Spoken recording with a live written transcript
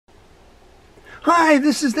Hi,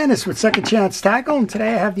 this is Dennis with Second Chance Tackle, and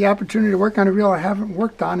today I have the opportunity to work on a reel I haven't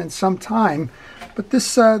worked on in some time. But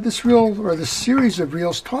this reel, or this series of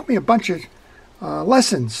reels, taught me a bunch of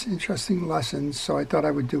lessons, interesting lessons, so I thought I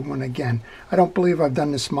would do one again. I don't believe I've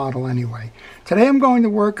done this model anyway. Today I'm going to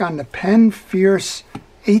work on the Penn Fierce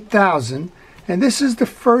 8000, and this is the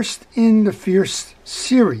first in the Fierce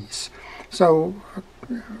series. So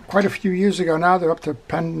quite a few years ago now, they're up to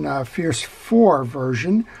Penn Fierce 4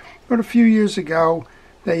 version. But a few years ago,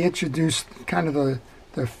 they introduced kind of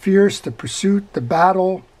the Fierce, the Pursuit, the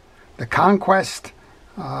Battle, the Conquest,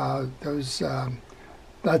 that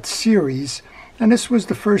series. And this was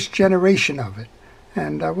the first generation of it.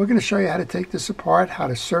 And we're going to show you how to take this apart, how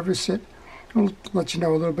to service it. We'll let you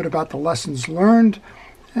know a little bit about the lessons learned.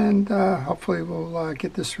 And hopefully we'll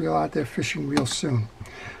get this reel out there fishing real soon.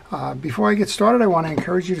 Before I get started, I want to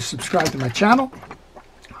encourage you to subscribe to my channel.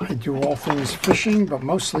 I do all things fishing, but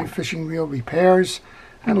mostly fishing reel repairs,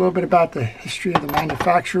 and a little bit about the history of the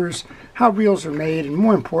manufacturers, how reels are made, and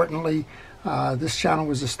more importantly, this channel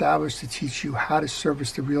was established to teach you how to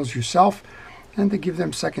service the reels yourself and to give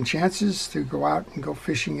them second chances to go out and go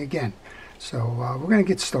fishing again. So we're going to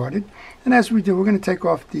get started, and as we do, we're going to take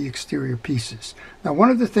off the exterior pieces. Now, one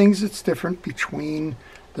of the things that's different between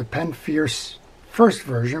the Penn Fierce first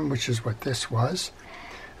version, which is what this was,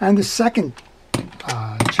 and the second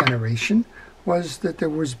generation was that there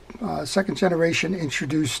was second generation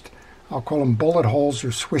introduced, I'll call them bullet holes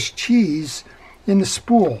or Swiss cheese in the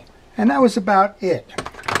spool, and that was about it.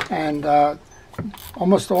 And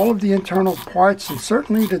almost all of the internal parts and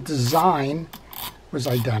certainly the design was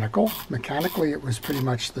identical. Mechanically it was pretty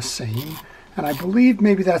much the same, and I believe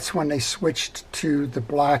maybe that's when they switched to the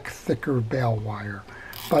black thicker bale wire.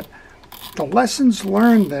 But the lessons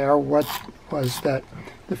learned there was that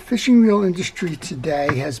the fishing reel industry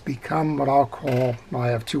today has become what I'll call, well, I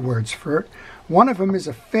have two words for it. One of them is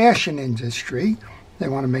a fashion industry. They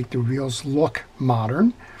want to make the reels look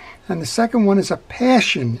modern. And the second one is a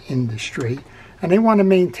passion industry. And they want to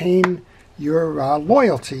maintain your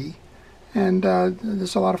loyalty. And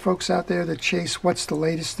there's a lot of folks out there that chase what's the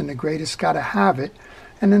latest and the greatest, got to have it.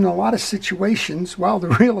 And in a lot of situations, well, the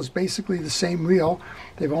reel is basically the same reel.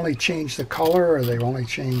 They've only changed the color, or they've only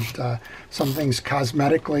changed some things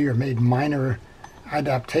cosmetically, or made minor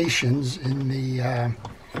adaptations in the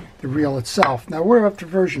reel itself. Now, we're up to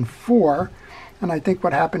version 4, and I think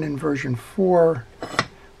what happened in version 4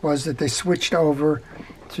 was that they switched over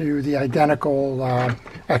to the identical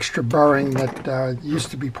extra burring that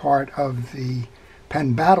used to be part of the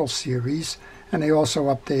Penn Battle series. And they also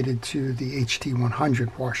updated to the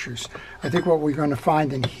HT100 washers. I think what we're going to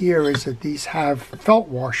find in here is that these have felt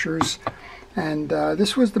washers, and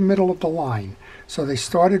this was the middle of the line. So they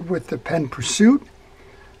started with the Penn Pursuit.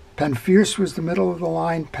 Penn Fierce was the middle of the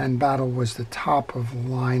line. Penn Battle was the top of the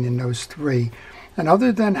line in those three. And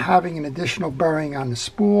other than having an additional burring on the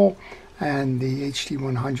spool and the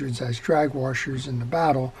HT100s as drag washers in the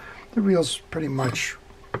Battle, the reel's pretty much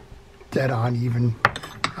dead on even.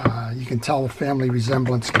 You can tell the family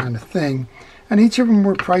resemblance kind of thing. And each of them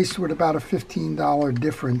were priced with about a $15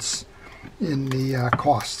 difference in the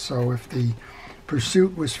cost. So if the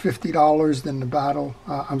Pursuit was $50, then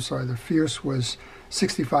the Fierce was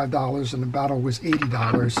 $65 and the Battle was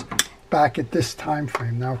 $80 back at this time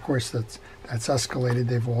frame. Now, of course, that's escalated.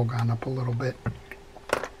 They've all gone up a little bit.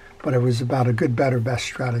 But it was about a good, better, best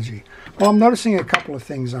strategy. Well, I'm noticing a couple of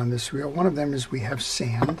things on this reel. One of them is we have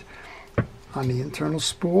sand on the internal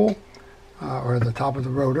spool, or the top of the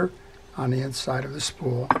rotor on the inside of the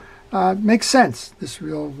spool. Makes sense. This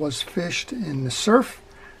reel was fished in the surf,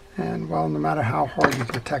 and well, no matter how hard you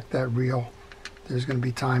protect that reel, there's going to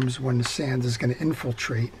be times when the sand is going to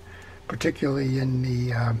infiltrate, particularly in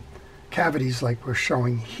the cavities like we're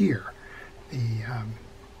showing here.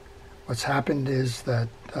 What's happened is that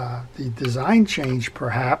the design change,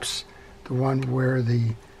 perhaps, the one where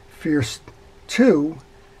the Fierce 2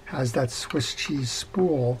 has that Swiss cheese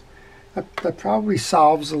spool, that probably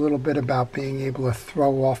solves a little bit about being able to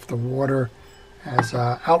throw off the water as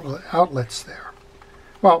outlets there.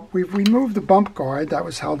 Well, we've removed the bump guard that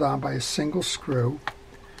was held on by a single screw,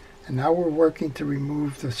 and now we're working to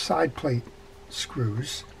remove the side plate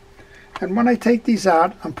screws. And when I take these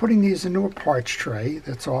out, I'm putting these into a parts tray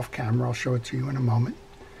that's off camera. I'll show it to you in a moment.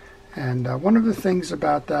 And one of the things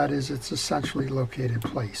about that is it's a centrally located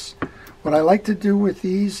place. What I like to do with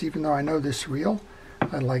these, even though I know this reel,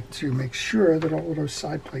 I like to make sure that all of those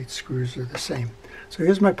side plate screws are the same. So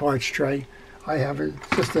here's my parts tray. I have it,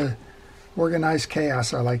 just a organized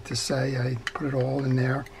chaos, I like to say. I put it all in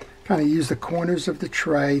there. Kind of use the corners of the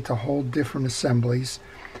tray to hold different assemblies.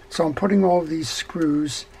 So I'm putting all of these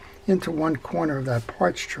screws into one corner of that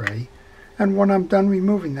parts tray. And when I'm done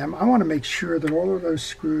removing them, I want to make sure that all of those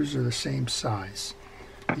screws are the same size.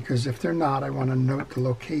 Because if they're not, I want to note the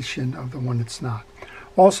location of the one that's not.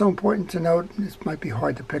 Also important to note, this might be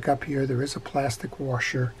hard to pick up here, there is a plastic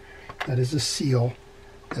washer that is a seal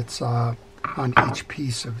that's on each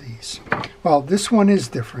piece of these. Well, this one is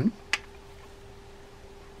different.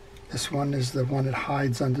 This one is the one that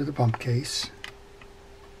hides under the bump case.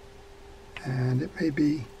 And it may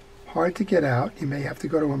be hard to get out. You may have to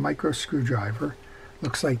go to a micro screwdriver.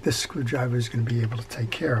 Looks like this screwdriver is going to be able to take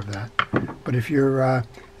care of that. But if you're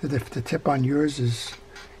if the tip on yours is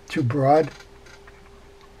too broad,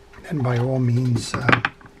 then by all means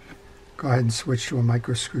go ahead and switch to a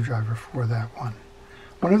micro screwdriver for that one.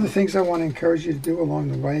 One of the things I want to encourage you to do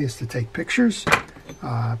along the way is to take pictures.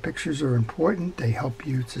 Pictures are important. They help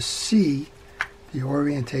you to see the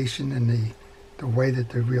orientation and the way that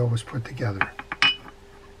the reel was put together.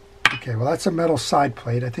 Okay, well, that's a metal side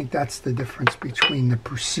plate. I think that's the difference between the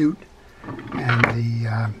Pursuit and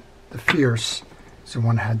the Fierce. So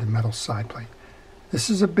one had the metal side plate. This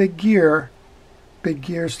is a big gear. Big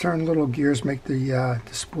gears turn little gears, make the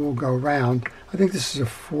spool go round. I think this is a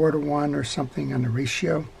 4-to-1 or something on the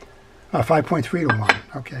ratio.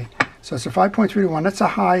 5.3-to-1. Okay, so it's a 5.3-to-1. That's a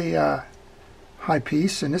high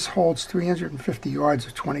piece, and this holds 350 yards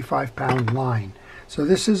of 25-pound line. So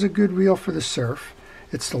this is a good reel for the surf.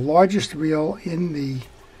 It's the largest reel in the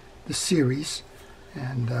series,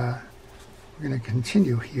 and we're going to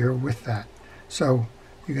continue here with that. So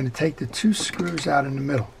you're going to take the 2 screws out in the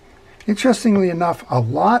middle. Interestingly enough, a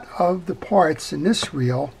lot of the parts in this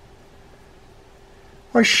reel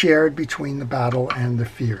are shared between the Battle and the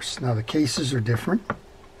Fierce. Now the cases are different,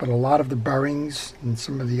 but a lot of the bearings and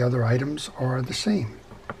some of the other items are the same.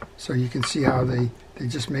 So you can see how they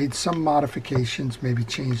just made some modifications, maybe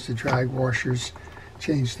changed the drag washers,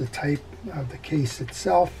 changed the type of the case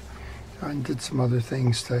itself, and did some other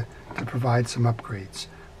things to provide some upgrades.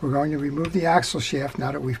 We're going to remove the axle shaft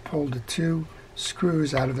now that we've pulled the 2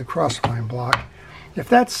 screws out of the crosswind block. If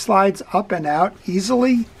that slides up and out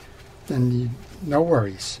easily, then no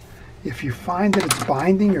worries. If you find that it's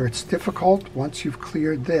binding or it's difficult, once you've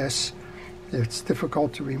cleared this, it's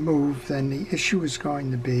difficult to remove, then the issue is going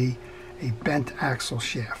to be a bent axle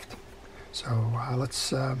shaft. So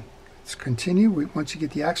let's continue. Once you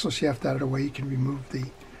get the axle shaft out of the way, you can remove the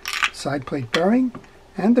side plate bearing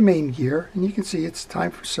and the main gear, and you can see it's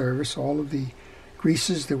time for service. All of the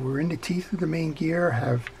greases that were in the teeth of the main gear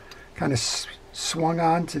have kind of swung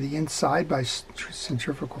on to the inside by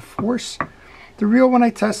centrifugal force. The reel, when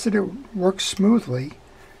I tested it, worked smoothly,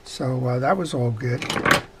 so that was all good.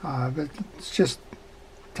 But it's just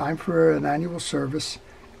time for an annual service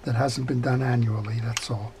that hasn't been done annually,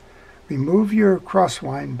 that's all. Remove your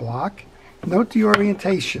crosswind block. Note the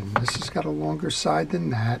orientation. This has got a longer side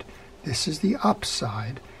than that. This is the up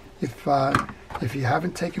side. If you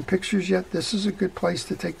haven't taken pictures yet, this is a good place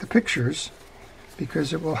to take the pictures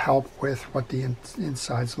because it will help with what the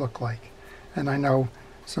insides look like. And I know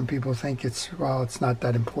some people think it's not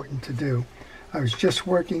that important to do. I was just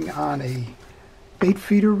working on a bait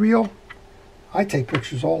feeder reel. I take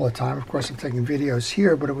pictures all the time. Of course, I'm taking videos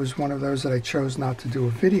here, but it was one of those that I chose not to do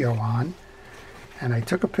a video on. And I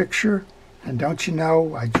took a picture, and don't you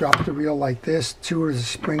know, I dropped the reel like this. 2 of the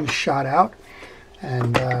springs shot out.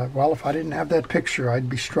 And, well, if I didn't have that picture, I'd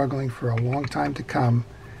be struggling for a long time to come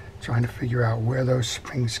trying to figure out where those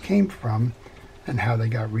springs came from and how they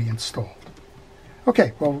got reinstalled.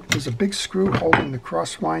 Okay, well, there's a big screw holding the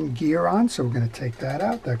crosswind gear on, so we're going to take that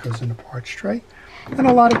out. That goes in the parts tray. And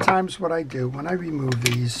a lot of times what I do when I remove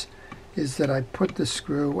these is that I put the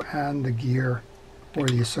screw and the gear or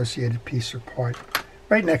the associated piece or part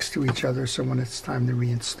right next to each other, so when it's time to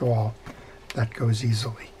reinstall, that goes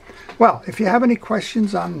easily. Well, if you have any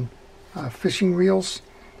questions on fishing reels,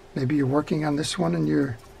 maybe you're working on this one and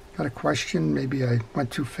you've got a question, maybe I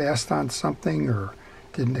went too fast on something or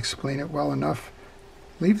didn't explain it well enough,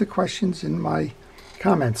 leave the questions in my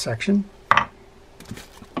comment section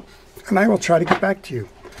and I will try to get back to you.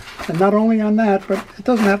 And not only on that, but it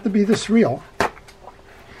doesn't have to be this reel.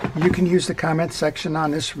 You can use the comment section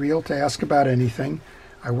on this reel to ask about anything.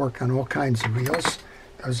 I work on all kinds of reels.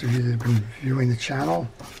 Those of you that have been viewing the channel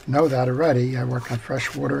know that already. I work on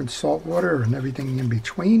freshwater and saltwater and everything in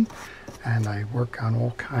between. And I work on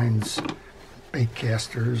all kinds of bait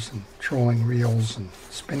casters and trolling reels and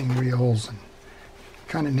spinning reels and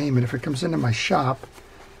kind of name it. If it comes into my shop,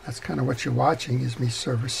 that's kind of what you're watching, is me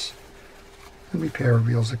service and repair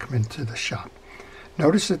reels that come into the shop.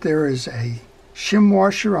 Notice that there is a shim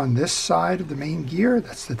washer on this side of the main gear.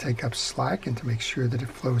 That's to take up slack and to make sure that it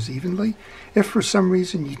flows evenly. If for some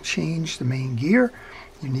reason you change the main gear,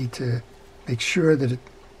 you need to make sure that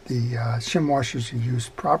the shim washers are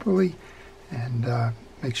used properly, and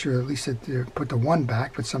make sure at least that you put the one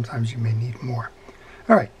back, but sometimes you may need more.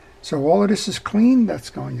 All right, so all of this is clean. That's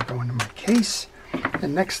going to go into my case. The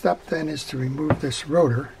next step then is to remove this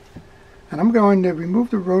rotor. And I'm going to remove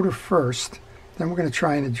the rotor first. Then we're going to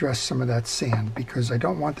try and address some of that sand, because I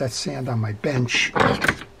don't want that sand on my bench.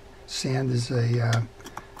 Sand is a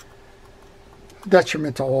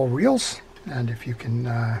detriment to all reels, and if you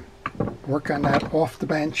can work on that off the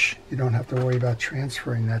bench, you don't have to worry about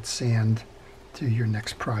transferring that sand to your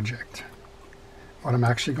next project. What I'm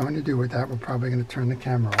actually going to do with that, we're probably going to turn the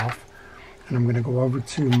camera off, and I'm going to go over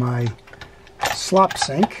to my slop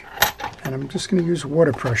sink, and I'm just going to use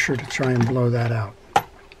water pressure to try and blow that out.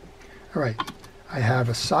 All right, I have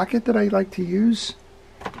a socket that I like to use.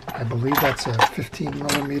 I believe that's a 15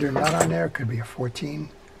 millimeter nut on there. It could be a 14.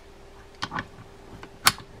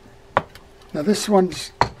 Now this one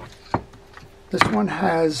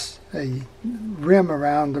has a rim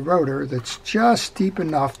around the rotor that's just deep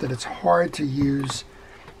enough that it's hard to use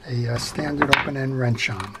a standard open-end wrench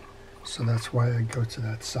on. So that's why I go to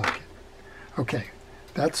that socket. Okay,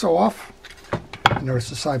 that's off. Notice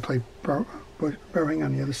the side plate bearing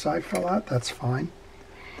on the other side fell out. That's fine.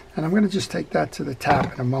 And I'm going to just take that to the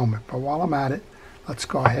tap in a moment. But while I'm at it, let's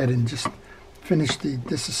go ahead and just finish the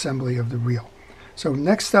disassembly of the reel. So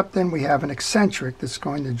next up then we have an eccentric that's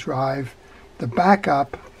going to drive the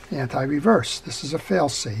backup anti-reverse. This is a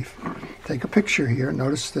fail-safe. Take a picture here.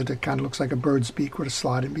 Notice that it kind of looks like a bird's beak with a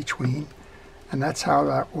slot in between. And that's how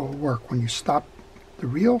that will work. When you stop the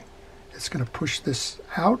reel, it's going to push this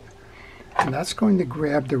out, and that's going to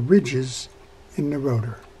grab the ridges in the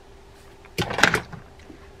rotor.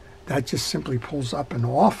 That just simply pulls up and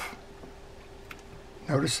off.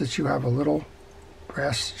 Notice that you have a little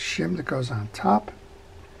brass shim that goes on top,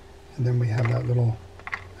 and then we have that little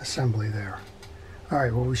assembly there. All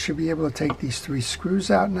right, well, we should be able to take these 3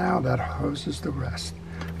 screws out now. That hoses the rest.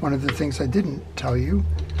 One of the things I didn't tell you,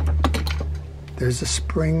 there's a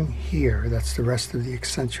spring here. That's the rest of the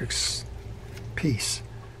eccentric piece.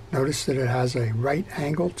 Notice that it has a right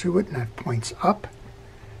angle to it, and that points up.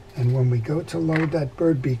 And when we go to load that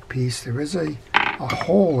bird beak piece, there is a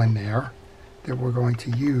hole in there that we're going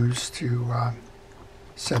to use to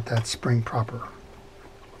set that spring proper.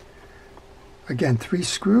 Again, 3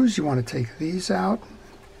 screws. You want to take these out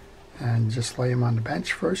and just lay them on the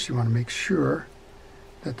bench first. You want to make sure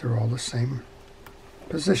that they're all the same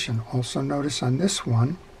position. Also notice on this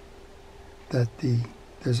one that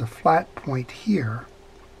there's a flat point here.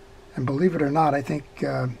 And believe it or not, I think,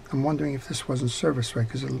 I'm wondering if this wasn't serviced right,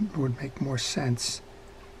 because it would make more sense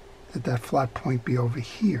that that flat point be over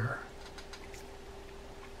here.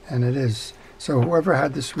 And it is. So whoever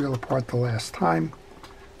had this reel apart the last time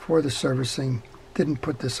for the servicing didn't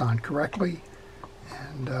put this on correctly.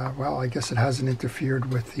 And, well, I guess it hasn't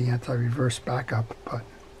interfered with the anti-reverse backup, but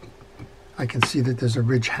I can see that there's a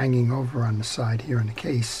ridge hanging over on the side here in the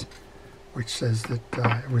case, which says that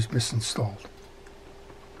it was misinstalled.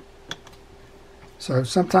 So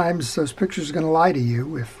sometimes those pictures are going to lie to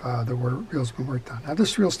you if the reel's been worked on. Now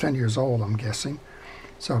this reel's 10 years old, I'm guessing,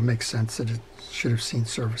 so it makes sense that it should have seen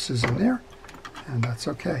services in there, and that's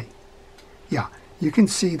okay. Yeah, you can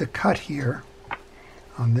see the cut here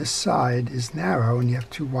on this side is narrow, and you have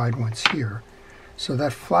 2 wide ones here. So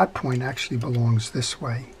that flat point actually belongs this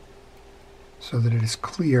way, so that it is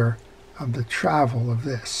clear of the travel of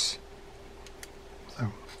this.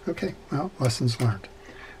 So, okay, well, lessons learned.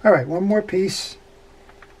 All right, one more piece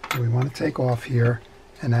we want to take off here,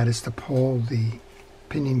 and that is to pull the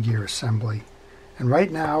pinion gear assembly. And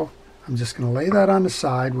right now, I'm just going to lay that on the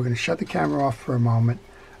side. We're going to shut the camera off for a moment.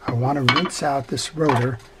 I want to rinse out this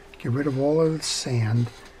rotor, get rid of all of the sand,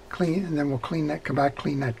 clean, and then we'll clean that, come back,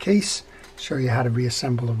 clean that case, show you how to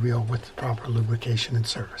reassemble a reel with the proper lubrication and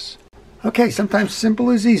service. Okay, sometimes simple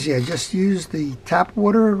is easy. I just used the tap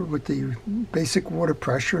water with the basic water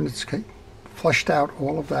pressure, and it's flushed out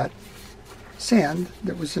all of that sand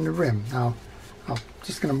that was in the rim. Now, I'm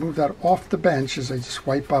just going to move that off the bench as I just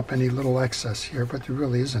wipe up any little excess here, but there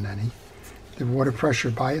really isn't any. The water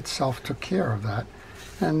pressure by itself took care of that.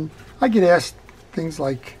 And I get asked things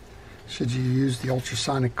like, should you use the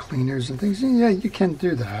ultrasonic cleaners and things? And yeah, you can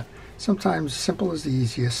do that. Sometimes simple is the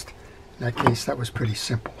easiest. In that case, that was pretty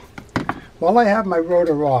simple. While I have my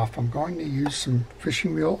rotor off, I'm going to use some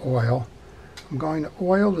fishing reel oil. I'm going to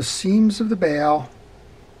oil the seams of the bail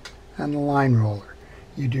and the line roller.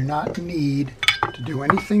 You do not need to do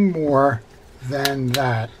anything more than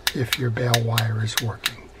that if your bail wire is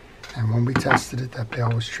working. And when we tested it, that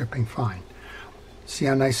bail was tripping fine. See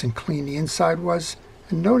how nice and clean the inside was?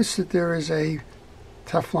 And notice that there is a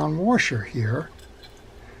Teflon washer here.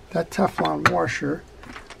 That Teflon washer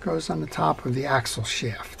goes on the top of the axle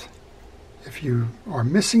shaft. If you are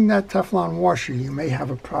missing that Teflon washer, you may have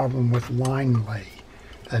a problem with line lay.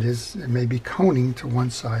 That is, it may be coning to one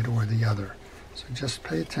side or the other. So just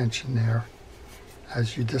pay attention there.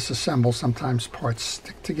 As you disassemble, sometimes parts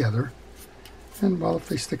stick together. And well, if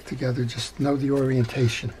they stick together, just know the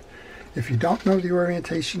orientation. If you don't know the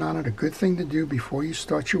orientation on it, a good thing to do before you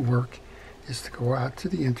start your work is to go out to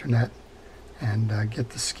the internet and get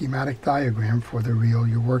the schematic diagram for the reel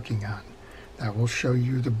you're working on. That will show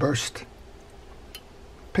you the burst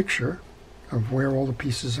picture of where all the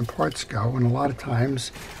pieces and parts go, and a lot of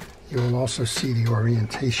times you will also see the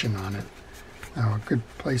orientation on it. Now, a good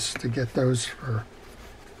place to get those for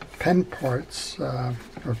Penn parts or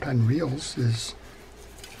Penn reels is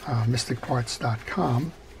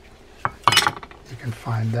mysticparts.com. You can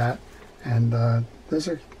find that, and there's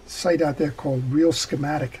a site out there called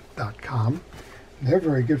reelschematic.com. They're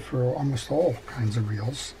very good for almost all kinds of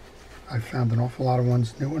reels. I've found an awful lot of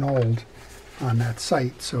ones, new and old, on that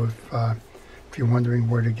site, so if you're wondering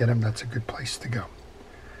where to get them, that's a good place to go.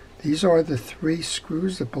 These are the 3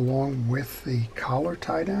 screws that belong with the collar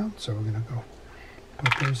tie down, so we're going to go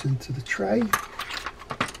put those into the tray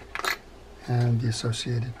and the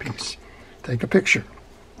associated piece. Take a picture.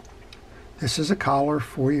 This is a collar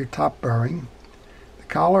for your top bearing. The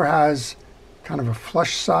collar has kind of a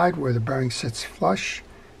flush side where the bearing sits flush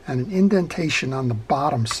and an indentation on the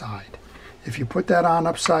bottom side. If you put that on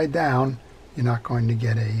upside down, you're not going to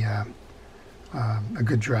get a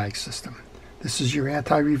good drag system. This is your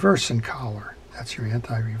anti-reverse in collar. That's your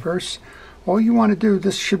anti-reverse. All you want to do,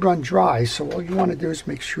 this should run dry, so all you want to do is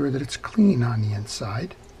make sure that it's clean on the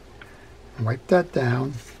inside. Wipe that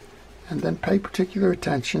down, and then pay particular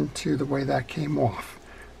attention to the way that came off.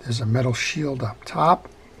 There's a metal shield up top,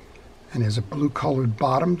 and there's a blue colored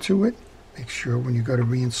bottom to it. Make sure when you go to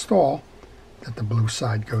reinstall that the blue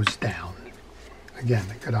side goes down. Again,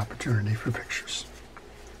 a good opportunity for pictures.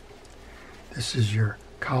 This is your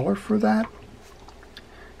collar for that,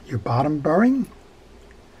 your bottom bearing,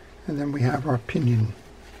 and then we have our pinion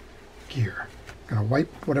gear. I'm going to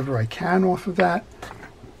wipe whatever I can off of that.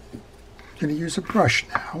 I'm going to use a brush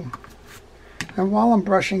now. And while I'm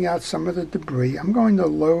brushing out some of the debris, I'm going to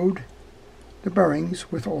load the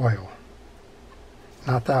bearings with oil.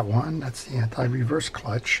 Not that one, that's the anti-reverse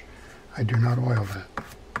clutch. I do not oil that.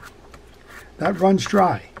 That runs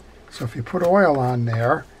dry, so if you put oil on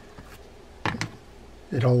there,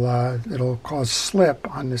 it'll cause slip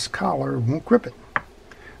on this collar. It won't grip it.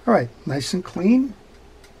 All right, nice and clean.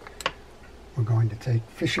 We're going to take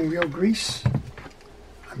fishing reel grease.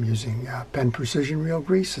 I'm using Penn Precision reel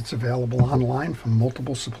grease. It's available online from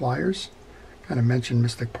multiple suppliers. Kind of mentioned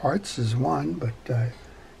Mystic Parts is one, but you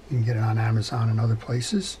can get it on Amazon and other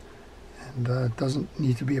places. And it doesn't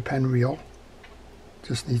need to be a Penn reel.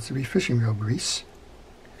 Just needs to be fishing reel grease.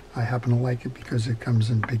 I happen to like it because it comes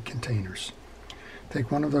in big containers. Take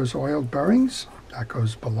one of those oiled bearings, that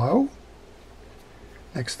goes below.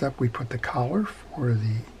 Next up, we put the collar for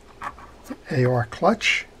the AR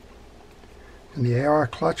clutch. And the AR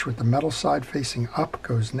clutch with the metal side facing up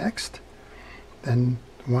goes next. Then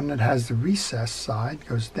the one that has the recessed side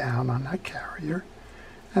goes down on that carrier.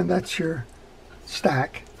 And that's your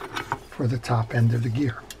stack for the top end of the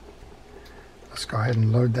gear. Let's go ahead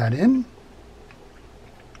and load that in.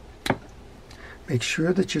 Make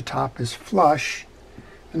sure that your top is flush.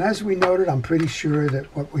 And as we noted, I'm pretty sure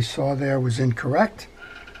that what we saw there was incorrect.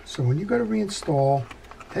 So when you go to reinstall,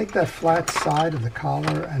 take that flat side of the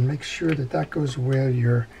collar and make sure that that goes where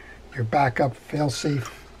your backup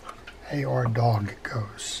fail-safe AR dog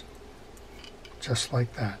goes. Just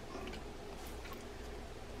like that.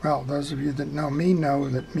 Well, those of you that know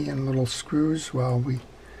that me and little screws, well, we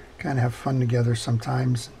kind of have fun together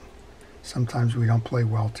sometimes. Sometimes we don't play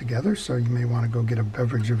well together, so you may want to go get a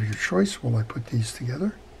beverage of your choice while I put these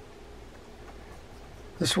together.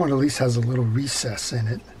 This one at least has a little recess in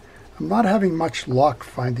it. I'm not having much luck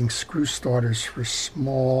finding screw starters for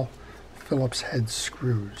small Phillips head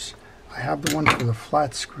screws. I have the one for the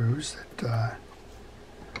flat screws that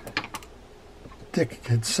Dick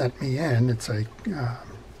had sent me in. It's a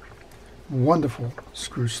wonderful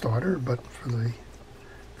screw starter, but for the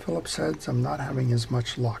Phillips heads, I'm not having as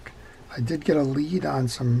much luck. I did get a lead on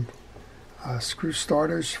some screw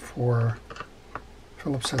starters for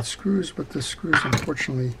Phillips head screws, but the screws,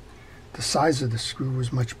 unfortunately, the size of the screw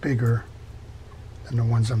was much bigger than the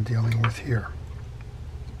ones I'm dealing with here.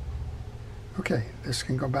 Okay, this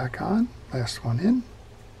can go back on. Last one in.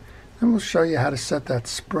 And we'll show you how to set that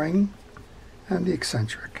spring and the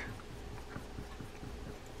eccentric.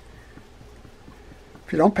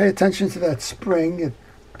 If you don't pay attention to that spring, it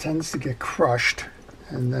tends to get crushed,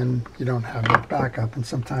 and then you don't have that backup, and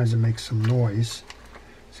sometimes it makes some noise.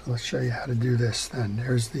 So let's show you how to do this then.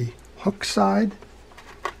 There's the hook side.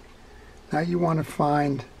 Now you want to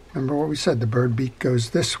find, remember what we said, the bird beak goes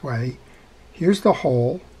this way. Here's the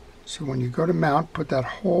hole. So when you go to mount, put that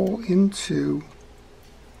hole into,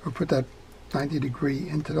 or put that 90 degree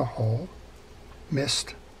into the hole.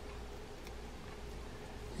 Missed.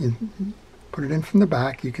 You put it in from the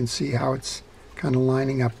back. You can see how it's kind of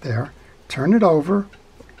lining up there. Turn it over.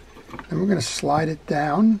 Then we're going to slide it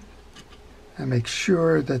down and make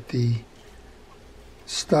sure that the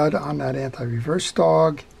stud on that anti-reverse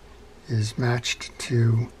dog is matched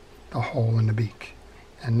to the hole in the beak.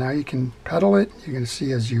 And now you can pedal it. You're going to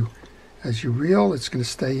see as you reel, it's going to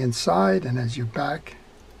stay inside, and as you back,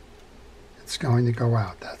 it's going to go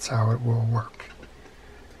out. That's how it will work.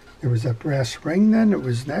 There was that brass ring then. It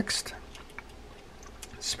was next.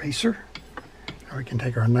 Spacer. Now we can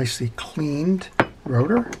take our nicely cleaned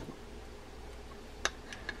rotor.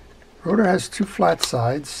 Rotor has two flat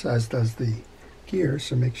sides, as does the gear,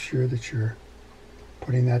 so make sure that you're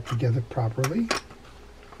putting that together properly.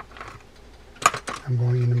 I'm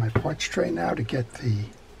going into my parts tray now to get the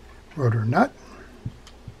rotor nut.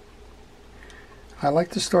 I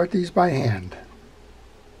like to start these by hand.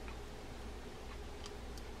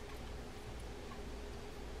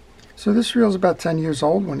 So this reel is about 10 years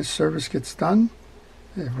old when this service gets done.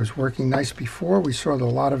 It was working nice before. We saw that a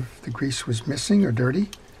lot of the grease was missing or dirty.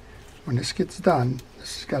 When this gets done,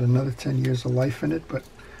 this has got another 10 years of life in it, but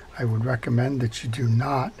I would recommend that you do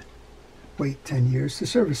not wait 10 years to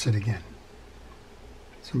service it again.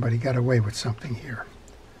 Somebody got away with something here.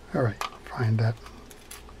 All right, find that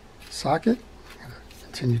socket. I'm going to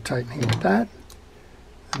continue tightening with that.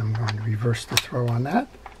 And I'm going to reverse the throw on that.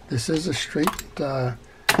 This is a straight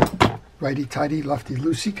righty-tighty,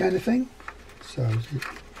 lefty-loosey kind of thing. So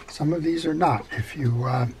some of these are not. If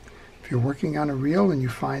you're working on a reel and you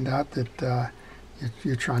find out that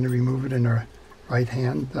you're trying to remove it in a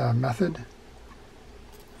right-hand method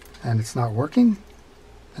and it's not working,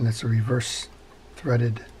 and it's a reverse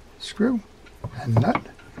threaded screw and nut.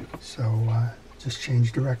 So just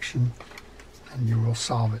change direction and you will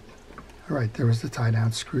solve it. All right, there was the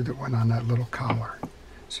tie-down screw that went on that little collar.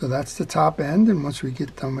 So that's the top end, and once we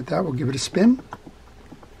get done with that, we'll give it a spin.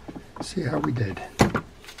 See how we did.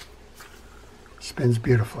 Spins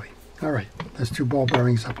beautifully. All right, there's two ball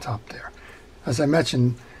bearings up top there. As I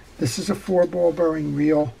mentioned, this is a 4-ball bearing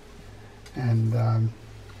reel, and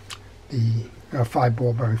the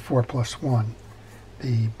 5-ball bearing, 4 plus 1.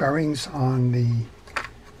 The bearings on the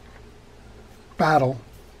Battle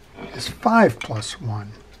is 5 plus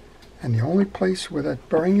 1, and the only place where that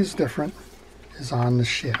bearing is different is on the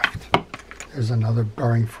shaft. There's another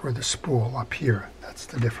bearing for the spool up here. That's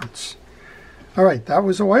the difference. All right, that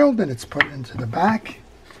was oiled and it's put into the back.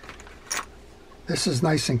 This is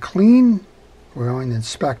nice and clean. We're going to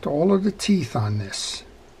inspect all of the teeth on this.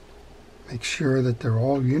 Make sure that they're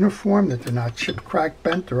all uniform, that they're not chipped, cracked,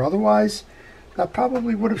 bent, or otherwise. That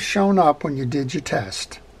probably would have shown up when you did your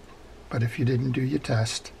test. But if you didn't do your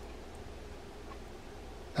test,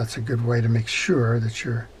 that's a good way to make sure that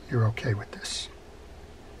you're okay with this.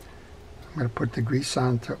 I'm going to put the grease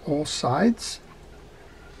onto all sides.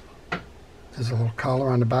 There's a little collar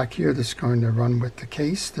on the back here that's going to run with the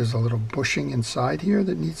case. There's a little bushing inside here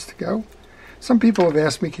that needs to go. Some people have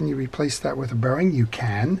asked me, can you replace that with a bearing? You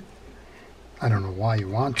can. I don't know why you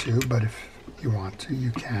want to, but if you want to,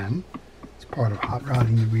 you can. It's part of hot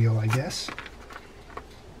rodding the reel, I guess.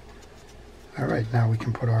 All right, now we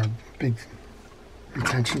can put our big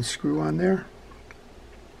retention screw on there.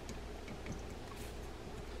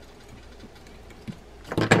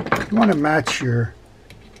 You want to match your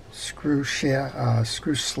screw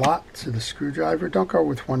slot to the screwdriver. Don't go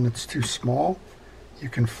with one that's too small. You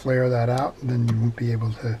can flare that out, and then you won't be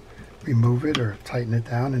able to remove it or tighten it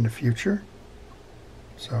down in the future.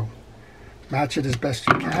 So match it as best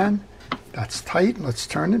you can. That's tight. Let's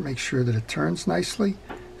turn it. Make sure that it turns nicely,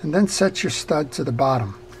 and then set your stud to the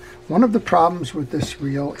bottom. One of the problems with this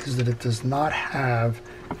reel is that it does not have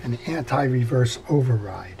an anti-reverse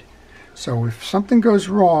override. So if something goes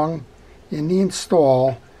wrong in the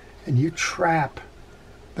install and you trap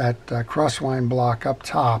that crosswind block up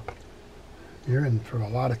top, you're in for a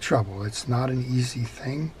lot of trouble. It's not an easy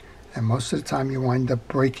thing, and most of the time you wind up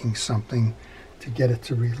breaking something to get it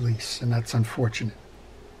to release, and that's unfortunate.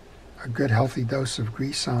 A good healthy dose of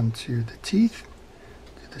grease onto the teeth,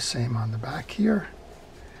 the same on the back here.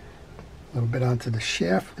 A little bit onto the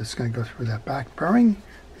shaft. That's going to go through that back bearing.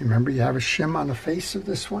 Remember, you have a shim on the face of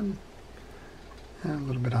this one. And a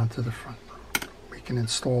little bit onto the front. We can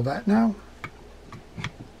install that now.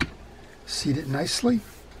 Seat it nicely.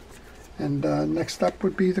 And next up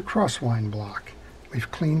would be the crosswind block. We've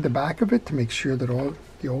cleaned the back of it to make sure that all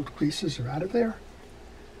the old greases are out of there.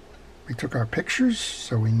 We took our pictures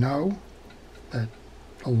so we know that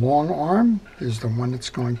the long arm is the one that's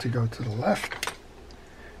going to go to the left.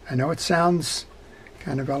 I know it sounds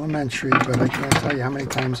kind of elementary, but I can't tell you how many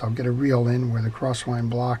times I'll get a reel in where the crosswind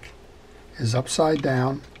block is upside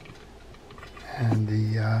down. And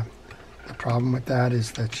the problem with that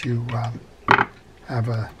is that you have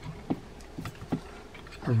a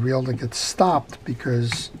reel that gets stopped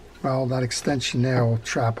because, well, that extension there will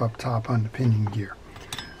trap up top on the pinion gear.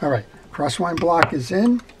 All right, crosswind block is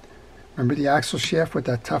in. Remember the axle shaft with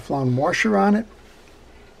that Teflon washer on it?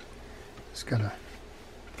 Just gotta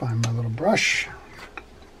find my little brush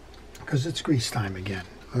because it's grease time again.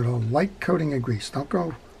 A little light coating of grease. Don't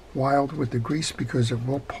go wild with the grease because it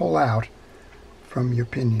will pull out from your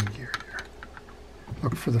pinion gear here.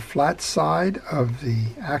 Look for the flat side of the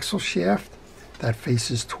axle shaft that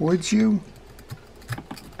faces towards you.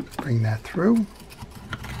 Bring that through.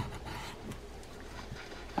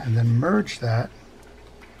 And then merge that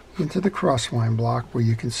into the crosswind block where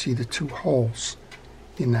you can see the two holes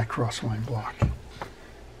in that crosswind block.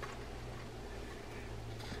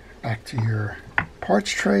 Back to your parts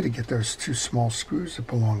tray to get those two small screws that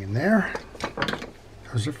belong in there.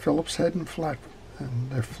 Those are Phillips head and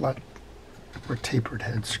they're flat or tapered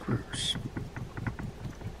head screws.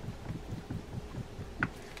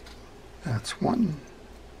 That's one.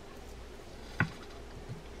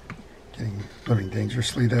 Living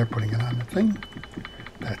dangerously there, putting it on the thing.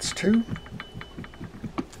 That's two.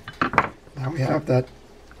 Now we have that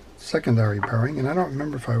secondary bearing, and I don't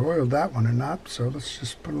remember if I oiled that one or not, so let's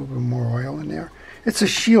just put a little bit more oil in there. It's a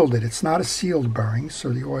shielded, it's not a sealed bearing, so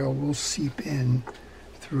the oil will seep in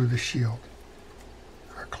through the shield.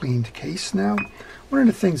 Our cleaned case now. One of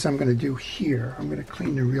the things I'm going to do here, I'm going to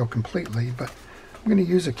clean the reel completely, but I'm going to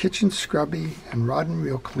use a kitchen scrubby and rod and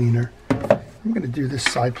reel cleaner. I'm going to do this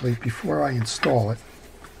side plate before I install it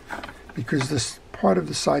because this part of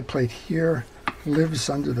the side plate here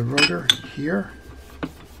lives under the rotor here,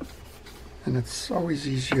 and it's always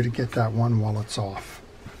easier to get that one while it's off.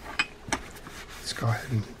 Let's go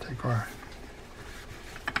ahead and take our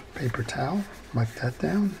paper towel, wipe that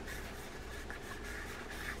down.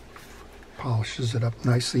 Polishes it up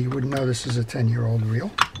nicely. You wouldn't know this is a 10-year-old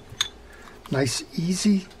reel. Nice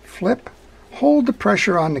easy flip. Hold the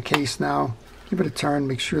pressure on the case now. Give it a turn,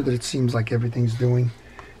 make sure that it seems like everything's doing.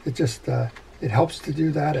 It just, it helps to do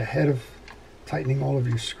that ahead of tightening all of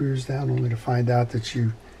your screws down, only to find out that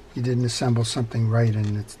you didn't assemble something right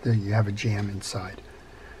and you have a jam inside.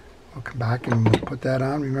 We'll come back and we'll put that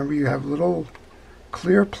on. Remember, you have little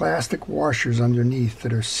clear plastic washers underneath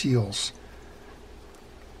that are seals.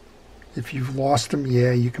 If you've lost them,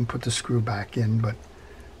 yeah, you can put the screw back in, but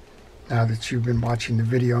now that you've been watching the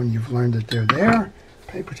video and you've learned that they're there,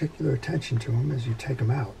 pay particular attention to them as you take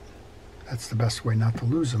them out. That's the best way not to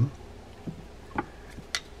lose them.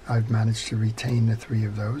 I've managed to retain the 3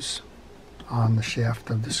 of those on the shaft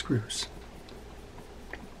of the screws.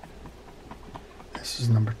 This is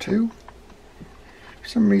number 2. For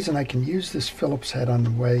some reason I can use this Phillips head on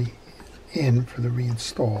the way in for the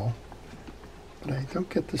reinstall, but I don't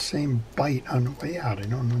get the same bite on the way out. I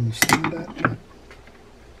don't understand that, but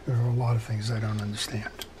there are a lot of things I don't understand.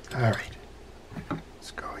 All right.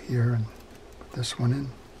 Let's go here and put this one in.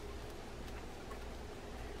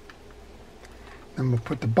 Then we'll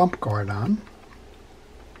put the bump guard on.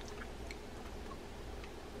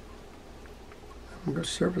 And we'll go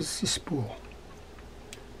serve as the spool.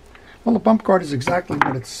 Well, the bump guard is exactly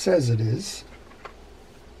what it says it is.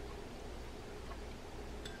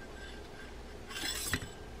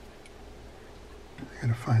 I'm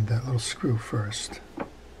going to find that little screw first.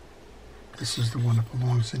 This is the one that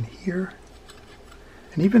belongs in here.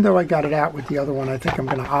 And even though I got it out with the other one, I think I'm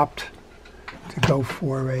going to opt to go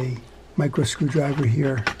for a micro screwdriver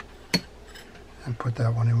here and put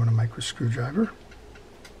that one in with a micro screwdriver.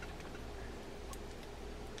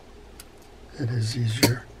 It is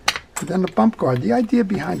easier. And then the bump guard. The idea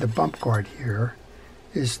behind the bump guard here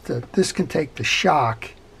is that this can take the shock,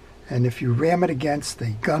 and if you ram it against a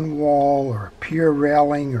gun wall or a pier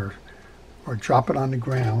railing or drop it on the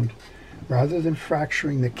ground, rather than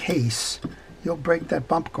fracturing the case, you'll break that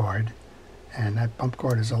bump guard, and that bump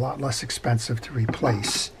guard is a lot less expensive to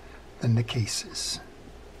replace than the case is.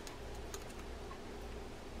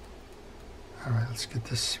 All right, let's get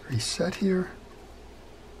this reset here.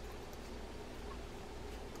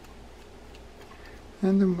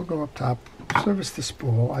 And then we'll go up top, service the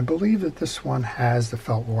spool. I believe that this one has the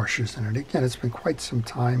felt washers in it. Again, it's been quite some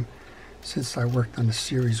time since I worked on the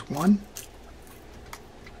Series 1.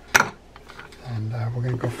 And we're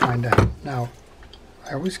going to go find out. Now,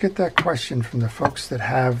 I always get that question from the folks that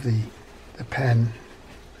have the Penn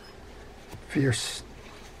Fierce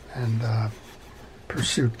and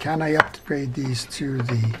Pursuit. Can I upgrade these to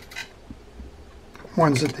the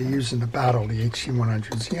ones that they use in the battle, the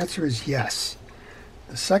HT100s? The answer is yes.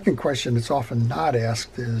 The second question that's often not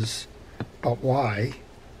asked is, but why?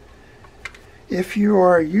 If you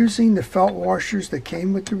are using the felt washers that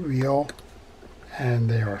came with the reel and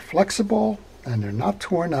they are flexible and they're not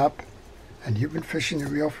torn up and you've been fishing the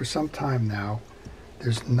reel for some time now,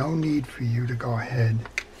 there's no need for you to go ahead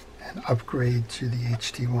and upgrade to the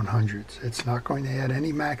HT100s. It's not going to add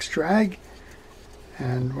any max drag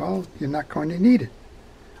and, well, you're not going to need it.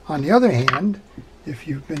 On the other hand, if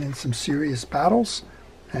you've been in some serious battles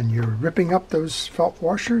and you're ripping up those felt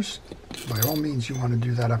washers, by all means you want to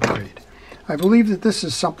do that upgrade. I believe that this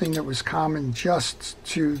is something that was common just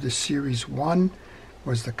to the Series 1,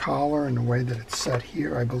 was the collar and the way that it's set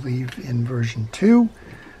here. I believe in version 2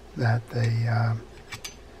 that they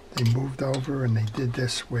moved over and they did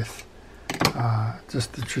this with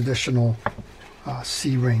just the traditional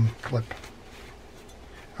C-ring clip.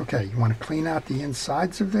 Okay, you want to clean out the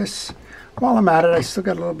insides of this. While I'm at it, I still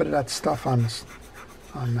got a little bit of that stuff on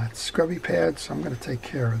that scrubby pad, so I'm going to take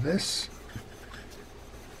care of this.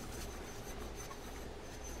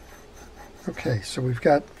 Okay, so we've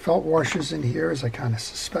got felt washers in here, as I kind of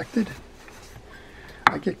suspected.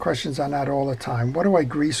 I get questions on that all the time. What do I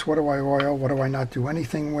grease? What do I oil? What do I not do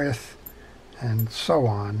anything with? And so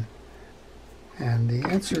on. And the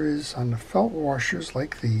answer is, on the felt washers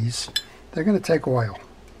like these, they're going to take oil.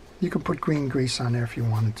 You can put green grease on there if you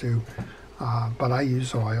wanted to, but I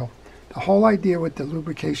use oil. The whole idea with the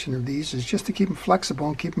lubrication of these is just to keep them flexible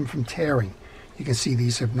and keep them from tearing. You can see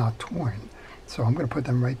these have not torn, so I'm going to put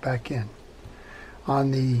them right back in.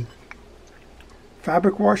 On the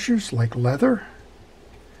fabric washers like leather,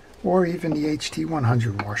 or even the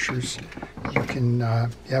HT100 washers, you can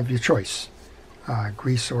you have your choice,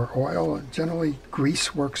 grease or oil. Generally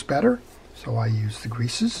grease works better, so I use the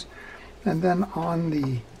greases. And then on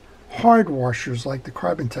the hard washers like the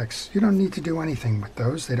Carbon-Tex, you don't need to do anything with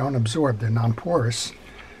those. They don't absorb, they're non-porous.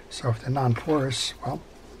 So if they're non-porous, well,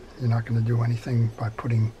 you're not going to do anything by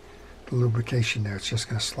putting the lubrication there. It's just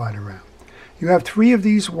going to slide around. You have 3 of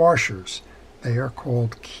these washers. They are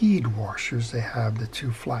called keyed washers. They have the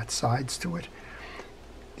 2 flat sides to it.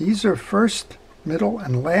 These are first, middle,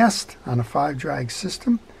 and last on a 5-drag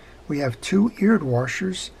system. We have 2 eared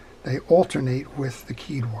washers. They alternate with the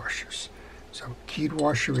keyed washers. So keyed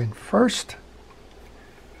washer in first.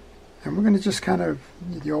 And we're going to just kind of,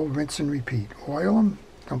 the old rinse and repeat. Oil them.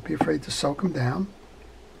 Don't be afraid to soak them down.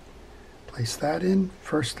 Place that in.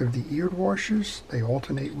 First of the eared washers. They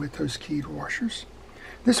alternate with those keyed washers.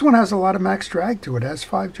 This one has a lot of max drag to it. It has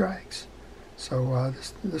 5 drags. So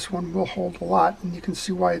this one will hold a lot, and you can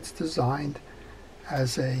see why it's designed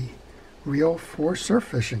as a reel for surf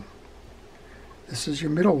fishing. This is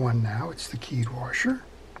your middle one now. It's the keyed washer.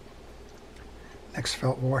 Next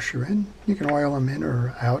felt washer in. You can oil them in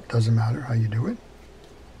or out. Doesn't matter how you do it.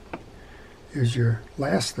 Here's your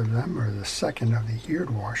last of them, or the second of the eared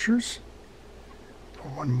washers.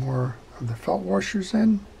 Put one more of the felt washers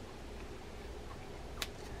in.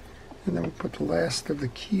 And then we'll put the last of the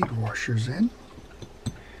keyed washers in.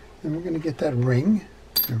 Then we're going to get that ring.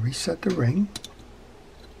 And reset the ring.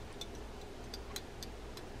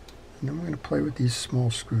 And then we're going to play with these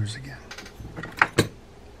small screws again.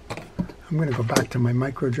 I'm going to go back to my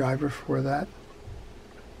micro driver for that,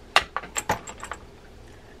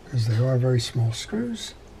 because they are very small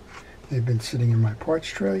screws. They've been sitting in my parts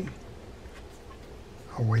tray,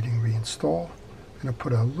 awaiting reinstall. I'm going to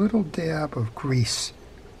put a little dab of grease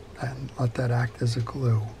and let that act as a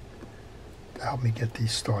glue to help me get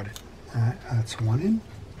these started. All right, that's one in.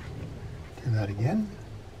 Do that again.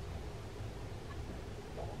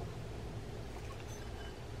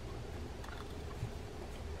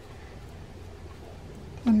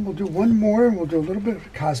 And we'll do one more, and we'll do a little bit of a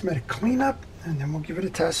cosmetic cleanup, and then we'll give it a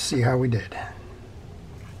test, see how we did.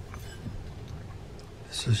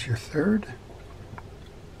 This is your third.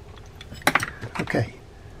 Okay.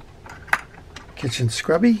 Kitchen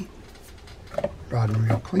scrubby, rod and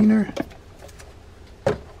reel cleaner.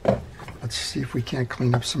 Let's see if we can't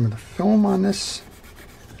clean up some of the film on this.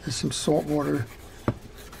 There's some saltwater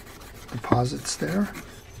deposits there.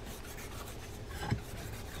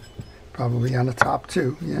 Probably on the top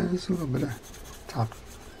too. Yeah, there's a little bit of top.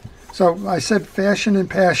 So I said fashion and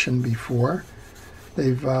passion before.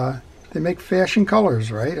 They make fashion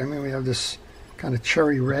colors, right? I mean, we have this kind of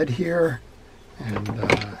cherry red here,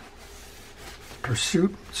 and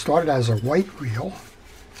Pursuit started as a white reel,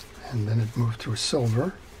 and then it moved to a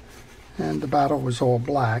silver, and the Battle was all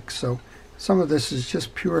black. So some of this is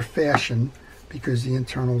just pure fashion because the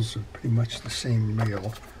internals are pretty much the same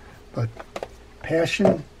reel. But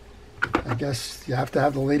passion, I guess you have to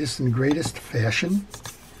have the latest and greatest fashion.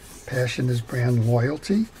 Passion is brand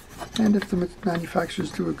loyalty. And if the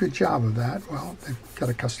manufacturers do a good job of that, well, they've got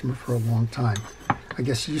a customer for a long time. I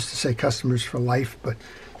guess you used to say customers for life, but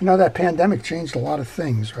you know, that pandemic changed a lot of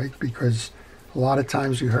things, right? Because a lot of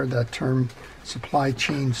times we heard that term supply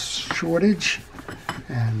chain shortage,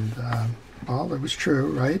 and well, it was true,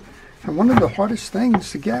 right? And one of the hardest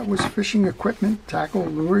things to get was fishing equipment, tackle,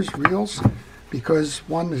 lures, reels, because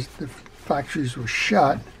one, the factories were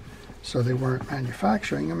shut, so they weren't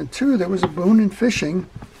manufacturing them, and two, there was a boom in fishing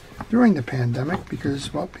during the pandemic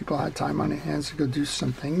because, well, people had time on their hands to go do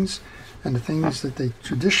some things, and the things that they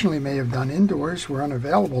traditionally may have done indoors were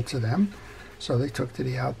unavailable to them, so they took to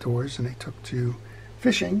the outdoors and they took to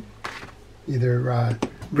fishing, either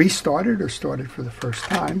restarted or started for the first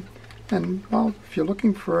time. And, well, if you're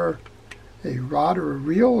looking for a rod or a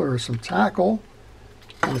reel or some tackle,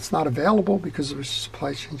 and it's not available because of a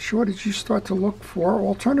supply chain shortage, you start to look for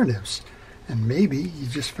alternatives. And maybe you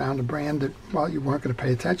just found a brand that, well, you weren't going to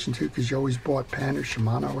pay attention to because you always bought Penn or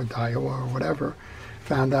Shimano or Daiwa or whatever,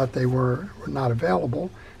 found out they were not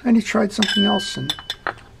available, and you tried something else, and,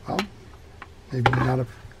 well,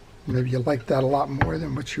 maybe you liked that a lot more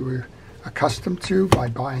than what you were accustomed to by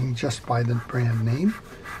buying just by the brand name,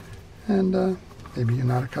 and maybe you're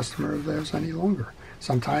not a customer of theirs any longer.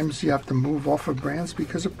 Sometimes you have to move off of brands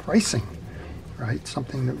because of pricing, right?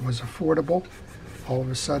 Something that was affordable, all of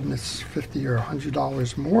a sudden it's $50 or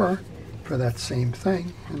 $100 more for that same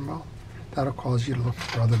thing, and, well, that'll cause you to look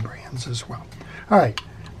for other brands as well. All right,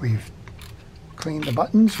 we've cleaned the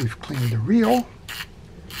buttons, we've cleaned the reel.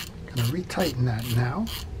 Going to retighten that now.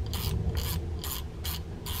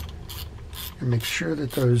 And make sure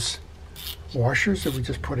that those washers that we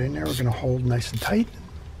just put in there are going to hold nice and tight.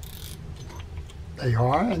 They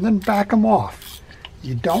are, and then back them off.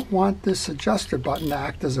 You don't want this adjuster button to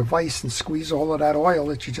act as a vise and squeeze all of that oil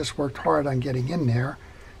that you just worked hard on getting in there,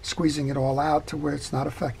 squeezing it all out to where it's not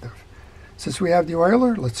effective. Since we have the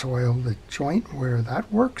oiler, let's oil the joint where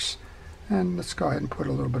that works, and let's go ahead and put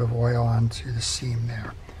a little bit of oil onto the seam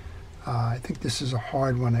there. I think this is a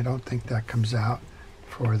hard one. I don't think that comes out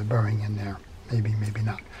for the bearing in there. Maybe, maybe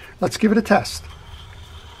not. Let's give it a test.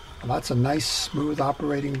 Well, that's a nice, smooth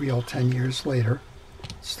operating reel 10 years later.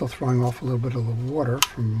 Still throwing off a little bit of the water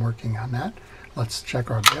from working on that. Let's check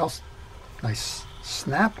our bails. Nice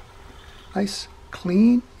snap. Nice,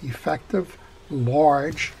 clean, effective,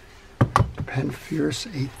 large Penn Fierce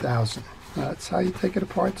 8000. That's how you take it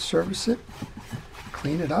apart, service it,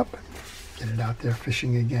 clean it up, get it out there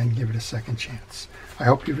fishing again, give it a second chance. I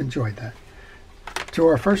hope you've enjoyed that. To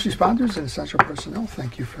our first responders and essential personnel,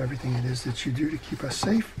 thank you for everything it is that you do to keep us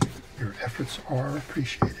safe. Your efforts are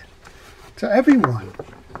appreciated. To everyone,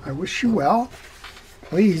 I wish you well.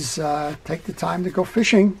 Please take the time to go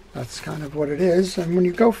fishing. That's kind of what it is. And when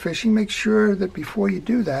you go fishing, make sure that before you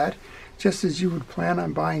do that, just as you would plan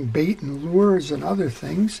on buying bait and lures and other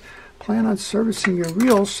things, plan on servicing your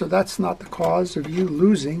reels so that's not the cause of you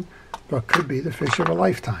losing what could be the fish of a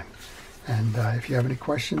lifetime. And if you have any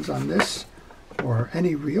questions on this or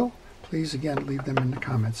any reel, please again leave them in the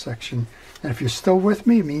comments section. And if you're still with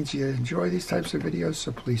me, it means you enjoy these types of videos,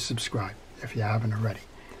 so please subscribe if you haven't already.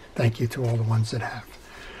 Thank you to all the ones that have.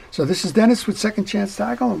 So this is Dennis with Second Chance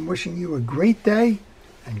Tackle. I'm wishing you a great day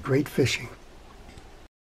and great fishing.